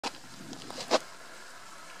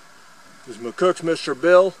This is McCook's Mr.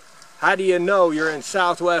 Bill. How do you know you're in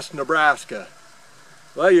southwest Nebraska?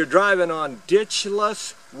 Well, you're driving on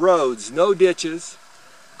ditchless roads, no ditches,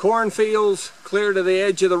 cornfields clear to the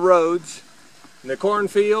edge of the roads. And the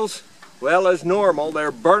cornfields, well, as normal,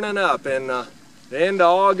 they're burning up in the end of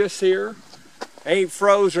August here. Ain't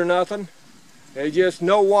froze or nothing. There's just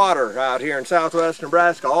no water out here in southwest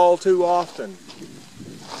Nebraska all too often.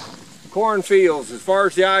 Cornfields as far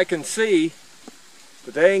as the eye can see,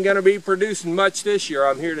 but they ain't going to be producing much this year,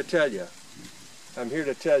 I'm here to tell you. I'm here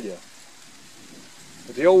to tell you.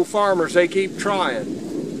 But the old farmers, they keep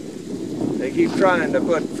trying. They keep trying to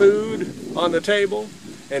put food on the table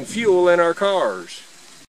and fuel in our cars.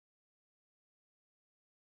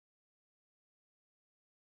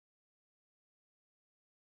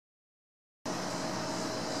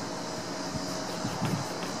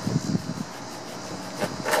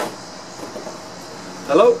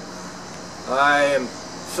 Hello, I am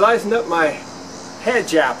slicing up my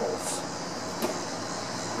hedge apples,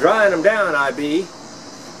 drying them down I be,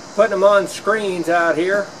 putting them on screens out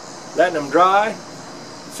here, letting them dry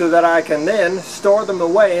so that I can then store them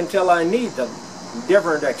away until I need them.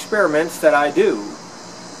 Different experiments that I do.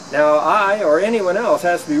 Now I or anyone else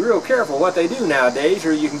has to be real careful what they do nowadays,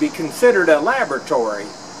 or you can be considered a laboratory.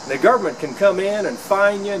 The government can come in and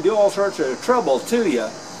fine you and do all sorts of trouble to you.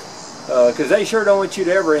 Because they sure don't want you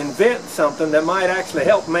to ever invent something that might actually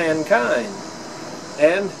help mankind.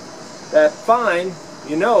 And that fine,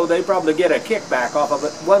 you know, they probably get a kickback off of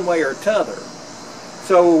it one way or t'other.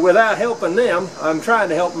 So without helping them, I'm trying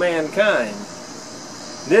to help mankind.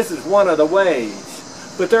 This is one of the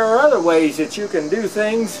ways. But there are other ways that you can do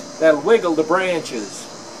things that'll wiggle the branches.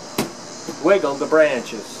 Wiggle the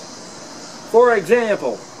branches. For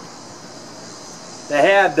example, they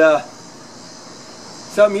had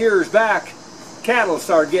some years back, cattle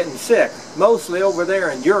started getting sick, mostly over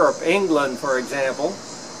there in Europe, England for example.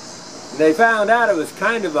 And they found out it was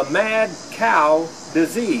kind of a mad cow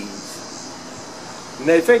disease. And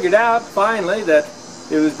they figured out finally that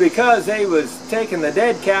it was because they was taking the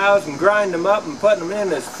dead cows and grinding them up and putting them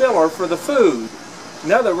in as filler for the food.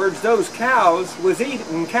 In other words, those cows was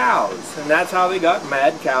eating cows, and that's how they got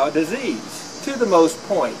mad cow disease, to the most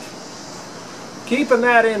point. Keeping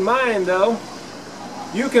that in mind though,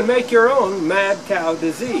 you can make your own mad cow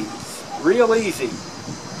disease, real easy.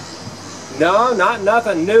 No, not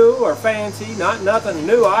nothing new or fancy, not nothing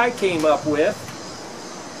new I came up with.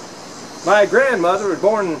 My grandmother was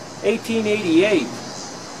born in 1888,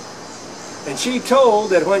 and she told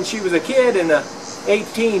that when she was a kid in the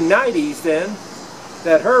 1890s then,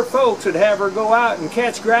 that her folks would have her go out and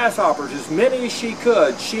catch grasshoppers, as many as she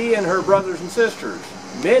could, she and her brothers and sisters,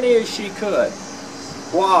 many as she could.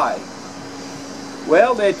 Why?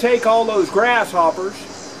 Well, they'd take all those grasshoppers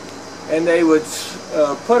and they would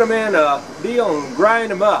put them in a deal and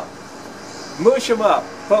grind them up, mush them up,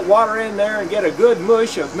 put water in there and get a good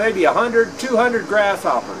mush of maybe 100, 200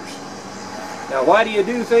 grasshoppers. Now why do you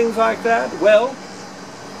do things like that? Well,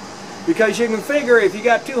 because you can figure if you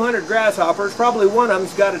got 200 grasshoppers, probably one of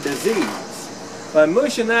them's got a disease. By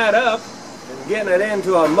mushing that up and getting it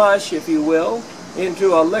into a mush, if you will,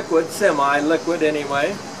 into a liquid, semi-liquid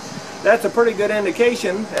anyway, that's a pretty good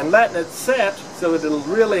indication, and letting it set so that it'll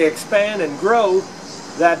really expand and grow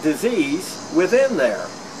that disease within there.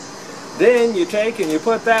 Then you take and you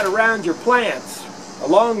put that around your plants,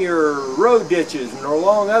 along your road ditches and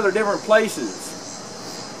along other different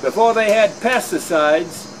places. Before they had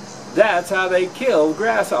pesticides, that's how they killed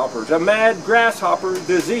grasshoppers. A mad grasshopper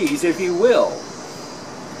disease, if you will.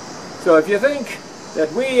 So if you think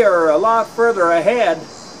that we are a lot further ahead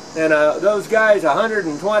than those guys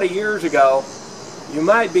 120 years ago, you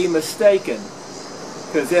might be mistaken,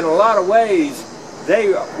 because in a lot of ways they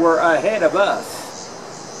were ahead of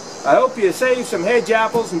us. I hope you save some hedge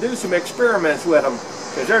apples and do some experiments with them,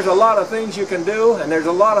 because there's a lot of things you can do, and there's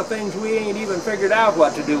a lot of things we ain't even figured out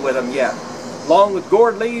what to do with them yet, along with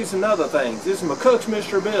gourd leaves and other things. This is McCook's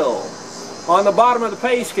Mr. Bill. On the bottom of the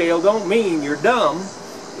pay scale don't mean you're dumb.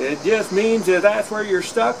 It just means that that's where you're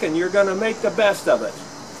stuck and you're going to make the best of it.